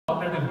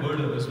cognitive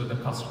burden is with the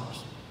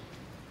customers.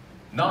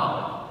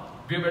 Now,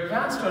 we have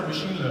advanced our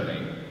machine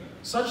learning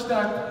such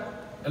that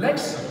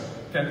Alexa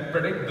can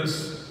predict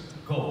this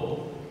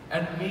goal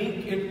and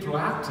make it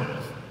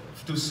proactive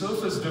to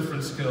surface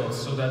different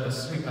skills so that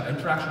the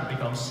interaction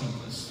becomes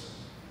seamless.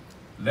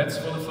 Let's,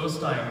 for the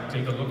first time,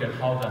 take a look at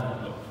how that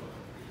would look.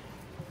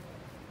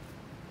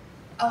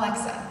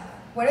 Alexa,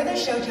 what are the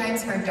showtimes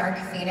for Dark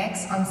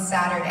Phoenix on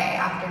Saturday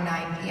after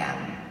 9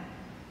 p.m.?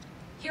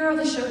 Here are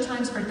the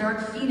showtimes for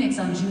Dark Phoenix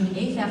on June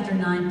 8th after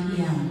 9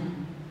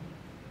 p.m.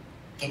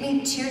 Get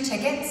me 2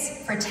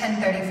 tickets for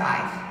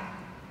 10:35.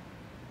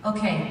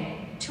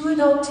 Okay, 2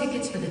 adult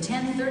tickets for the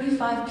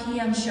 10:35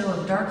 p.m. show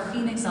of Dark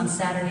Phoenix on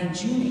Saturday,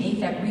 June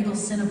 8th at Regal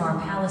Cinnabar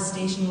Palace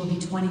Station will be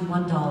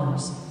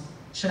 $21.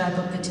 Should I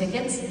book the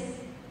tickets?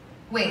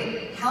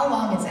 Wait, how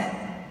long is it?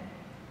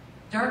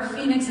 Dark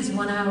Phoenix is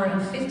 1 hour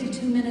and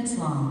 52 minutes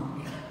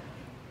long.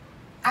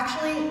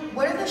 Actually,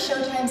 what are the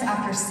showtimes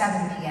after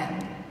 7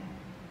 p.m.?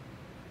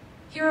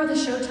 Here are the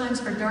showtimes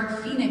for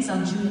Dark Phoenix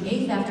on June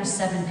 8th after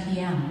 7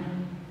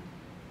 p.m.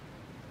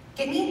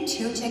 Get me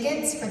 2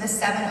 tickets for the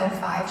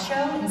 7:05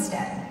 show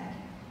instead.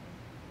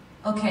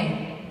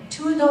 Okay,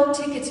 2 adult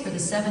tickets for the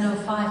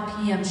 7:05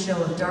 p.m.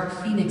 show of Dark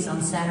Phoenix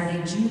on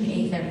Saturday, June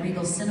 8th at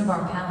Regal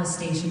Cinnabar Palace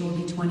Station will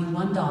be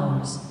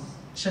 $21.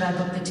 Should I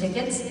book the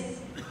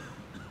tickets?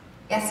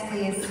 Yes,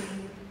 please.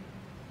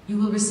 You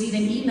will receive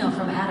an email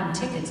from Adam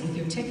Tickets with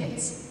your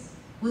tickets.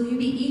 Will you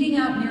be eating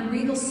out near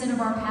Regal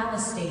Cinnabar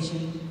Palace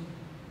Station?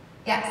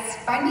 Yes,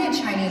 find me a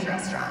Chinese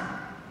restaurant.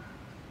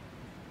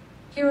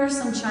 Here are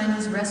some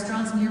Chinese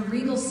restaurants near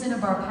Regal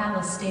Cinnabar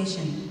Palace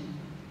Station.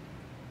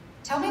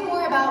 Tell me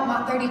more about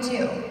Mott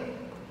 32.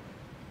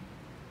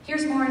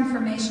 Here's more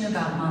information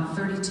about Mott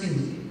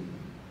 32.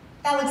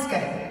 That looks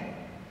good.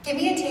 Give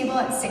me a table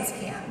at 6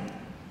 p.m.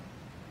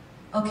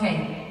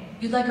 Okay,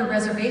 you'd like a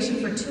reservation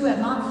for 2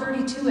 at Mott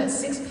 32 at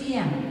 6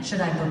 p.m.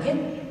 Should I book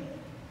it?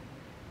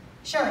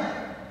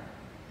 Sure.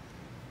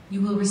 You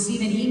will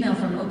receive an email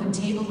from Open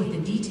Table with the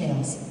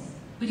details.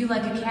 Would you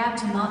like a cab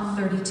to Mott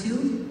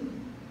 32?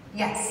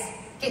 Yes.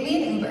 Get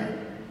me an Uber.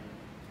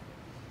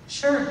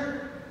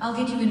 Sure. I'll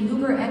get you an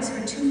Uber X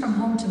for 2 from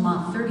home to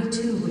Mott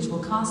 32, which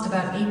will cost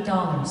about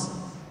 $8.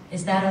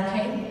 Is that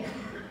okay?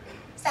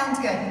 Sounds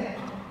good.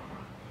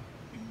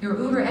 Your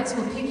Uber X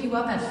will pick you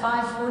up at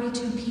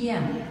 5:42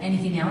 p.m.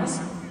 Anything else?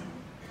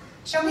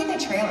 Show me the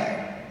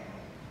trailer.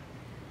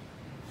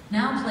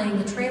 Now playing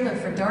the trailer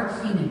for Dark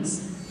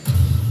Phoenix.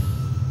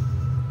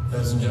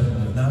 Ladies and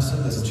gentlemen of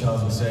NASA, this is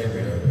Charles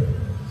Xavier.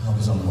 Help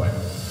is on the way.